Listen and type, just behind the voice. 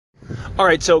All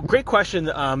right, so great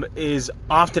question is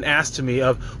often asked to me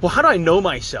of, well, how do I know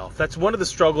myself? That's one of the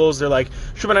struggles. They're like,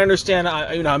 sure, I understand,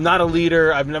 I'm not a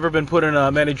leader. I've never been put in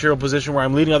a managerial position where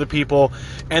I'm leading other people.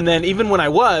 And then even when I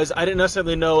was, I didn't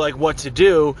necessarily know like what to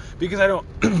do because I don't,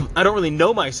 I don't really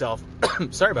know myself.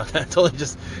 Sorry about that. Totally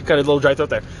just got a little dry throat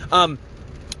there. And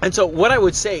so what I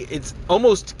would say, it's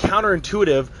almost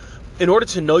counterintuitive. In order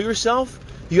to know yourself,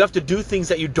 you have to do things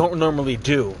that you don't normally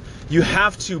do. You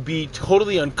have to be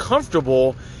totally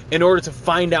uncomfortable in order to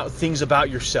find out things about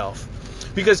yourself.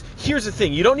 Because here's the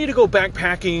thing, you don't need to go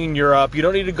backpacking in Europe. You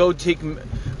don't need to go take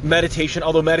meditation,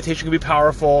 although meditation can be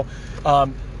powerful.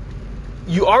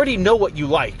 You already know what you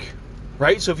like,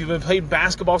 right? So if you've been playing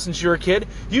basketball since you were a kid,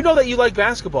 you know that you like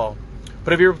basketball.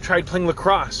 But have you ever tried playing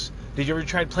lacrosse? Did you ever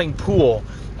try playing pool?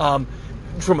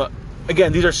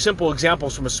 Again, these are simple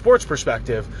examples from a sports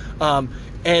perspective.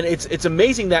 And it's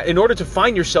amazing that in order to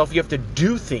find yourself, you have to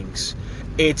do things.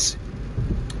 It's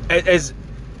as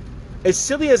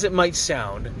silly as it might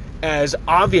sound, as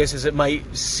obvious as it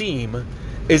might seem,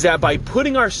 is that by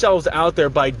putting ourselves out there,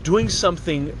 by doing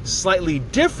something slightly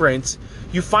different,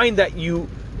 you find that you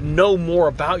know more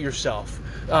about yourself.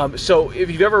 So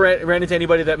if you've ever ran into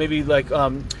anybody that maybe like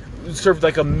served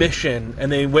like a mission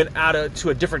and they went out to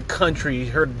a different country,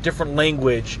 heard a different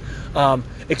language,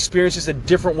 experienced just a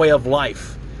different way of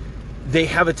life, they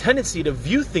have a tendency to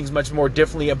view things much more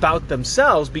differently about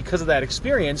themselves because of that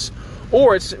experience.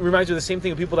 Or it reminds me of the same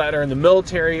thing of people that are in the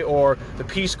military or the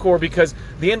Peace Corps, because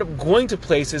they end up going to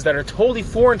places that are totally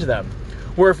foreign to them.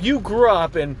 Where if you grew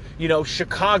up in,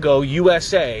 Chicago,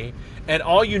 USA, and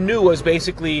all you knew was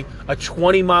basically a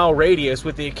 20-mile radius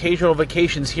with the occasional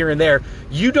vacations here and there,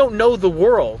 you don't know the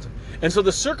world. And so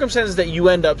the circumstances that you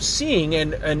end up seeing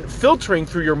and filtering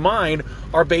through your mind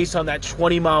are based on that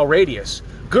 20-mile radius.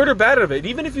 Good or bad of it.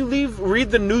 Even if you read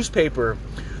the newspaper,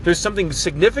 there's something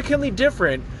significantly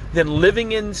different than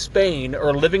living in Spain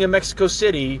or living in Mexico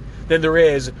City than there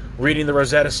is reading the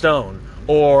Rosetta Stone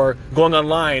or going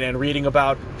online and reading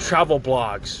about travel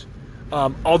blogs.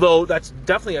 Although that's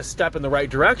definitely a step in the right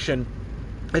direction,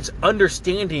 it's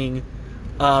understanding,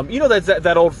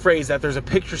 that old phrase that there's a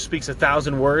picture speaks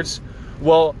 1,000 words.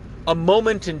 Well, a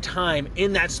moment in time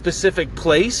in that specific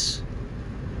place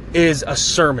is a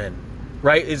sermon,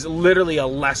 right? Is literally a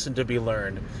lesson to be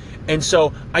learned. And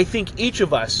so I think each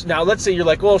of us, now let's say you're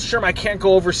like, well, sure, I can't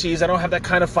go overseas. I don't have that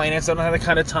kind of finance. I don't have that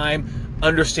kind of time.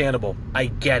 Understandable. I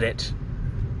get it.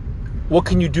 What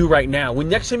can you do right now? When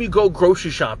next time you go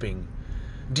grocery shopping,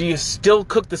 do you still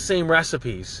cook the same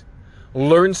recipes?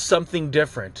 Learn something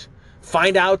different.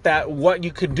 Find out that what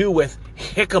you could do with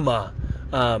jicama,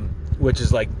 which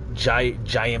is like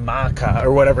jayamaka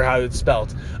or whatever, how it's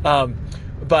spelled.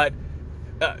 But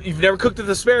you've never cooked with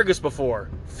asparagus before.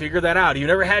 Figure that out. You've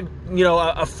never had,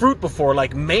 a fruit before,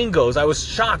 like mangoes. I was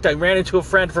shocked. I ran into a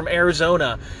friend from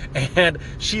Arizona, and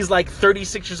she's like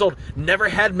 36 years old. Never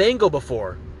had mango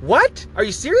before. What? Are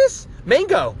you serious?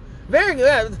 Mango. Very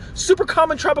good. Super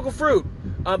common tropical fruit.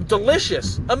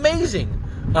 Delicious. Amazing.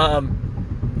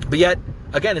 But yet,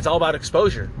 again, it's all about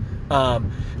exposure.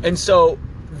 And so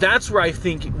that's where I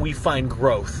think we find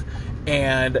growth.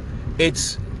 And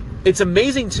it's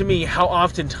amazing to me how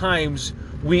oftentimes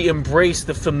we embrace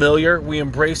the familiar, we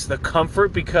embrace the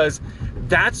comfort, because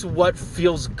that's what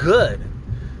feels good.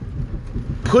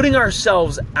 Putting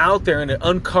ourselves out there in an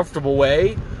uncomfortable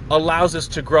way allows us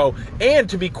to grow, and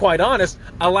to be quite honest,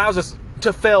 allows us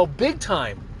to fail big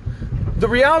time. The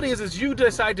reality is you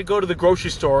decide to go to the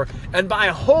grocery store and buy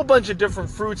a whole bunch of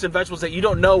different fruits and vegetables that you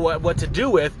don't know what to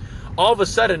do with. All of a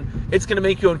sudden, it's going to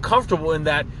make you uncomfortable in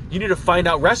that you need to find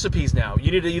out recipes now.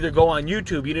 You need to either go on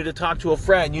YouTube, you need to talk to a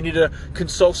friend, you need to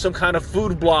consult some kind of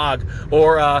food blog,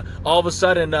 or all of a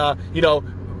sudden,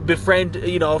 befriend,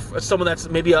 someone that's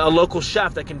maybe a local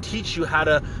chef that can teach you how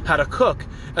to cook.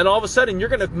 And all of a sudden, you're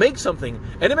going to make something,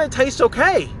 and it might taste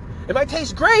okay. It might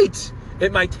taste great.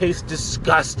 It might taste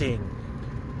disgusting.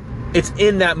 It's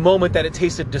in that moment that it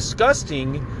tasted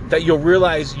disgusting that you'll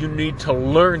realize you need to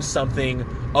learn something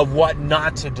of what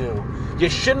not to do. You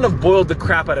shouldn't have boiled the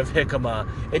crap out of jicama.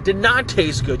 It did not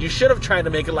taste good. You should have tried to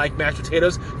make it like mashed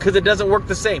potatoes, because it doesn't work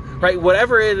the same, right?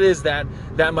 Whatever it is that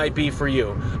might be for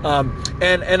you.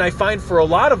 And I find for a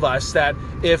lot of us that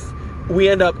if we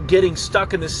end up getting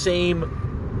stuck in the same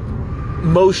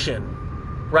motion,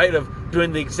 right, of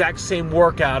doing the exact same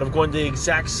workout, of going to the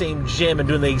exact same gym and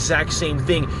doing the exact same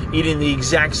thing, eating the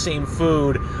exact same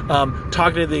food,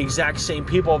 talking to the exact same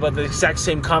people about the exact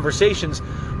same conversations,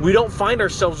 we don't find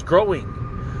ourselves growing.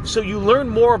 So you learn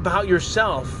more about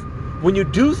yourself when you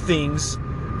do things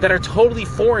that are totally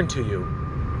foreign to you.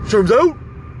 Terms out.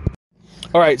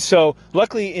 All right. So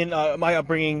luckily, in my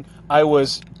upbringing, I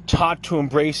was taught to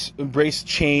embrace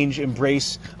change,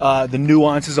 embrace the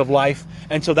nuances of life,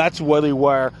 and so that's really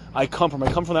where I come from.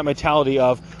 I come from that mentality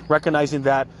of recognizing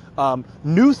that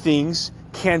new things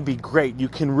can be great. You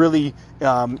can really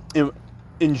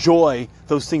enjoy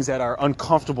those things that are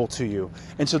uncomfortable to you.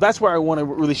 And so that's where I want to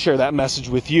really share that message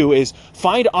with you, is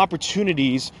find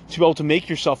opportunities to be able to make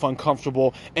yourself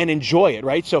uncomfortable and enjoy it,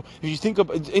 right? So if you think of,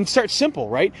 and start simple,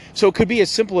 right? So it could be as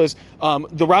simple as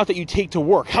the route that you take to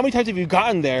work. How many times have you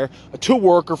gotten there to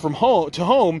work or from home to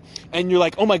home and you're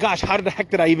like, oh my gosh, how the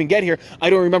heck did I even get here? I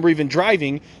don't remember even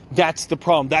driving. That's the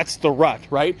problem. That's the rut,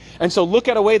 right? And so look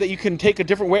at a way that you can take a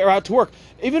different way route to work.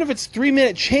 Even if it's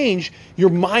 3-minute change, your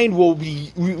mind will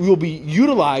be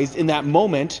utilized in that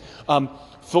moment.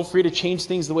 Feel free to change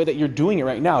things the way that you're doing it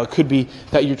right now. It could be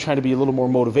that you're trying to be a little more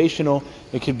motivational.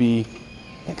 It could be,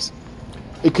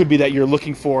 it could be that you're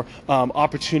looking for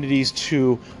opportunities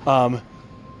to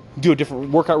do a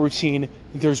different workout routine.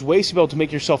 There's ways to be able to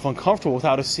make yourself uncomfortable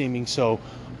without it seeming so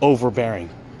overbearing.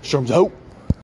 Storms out.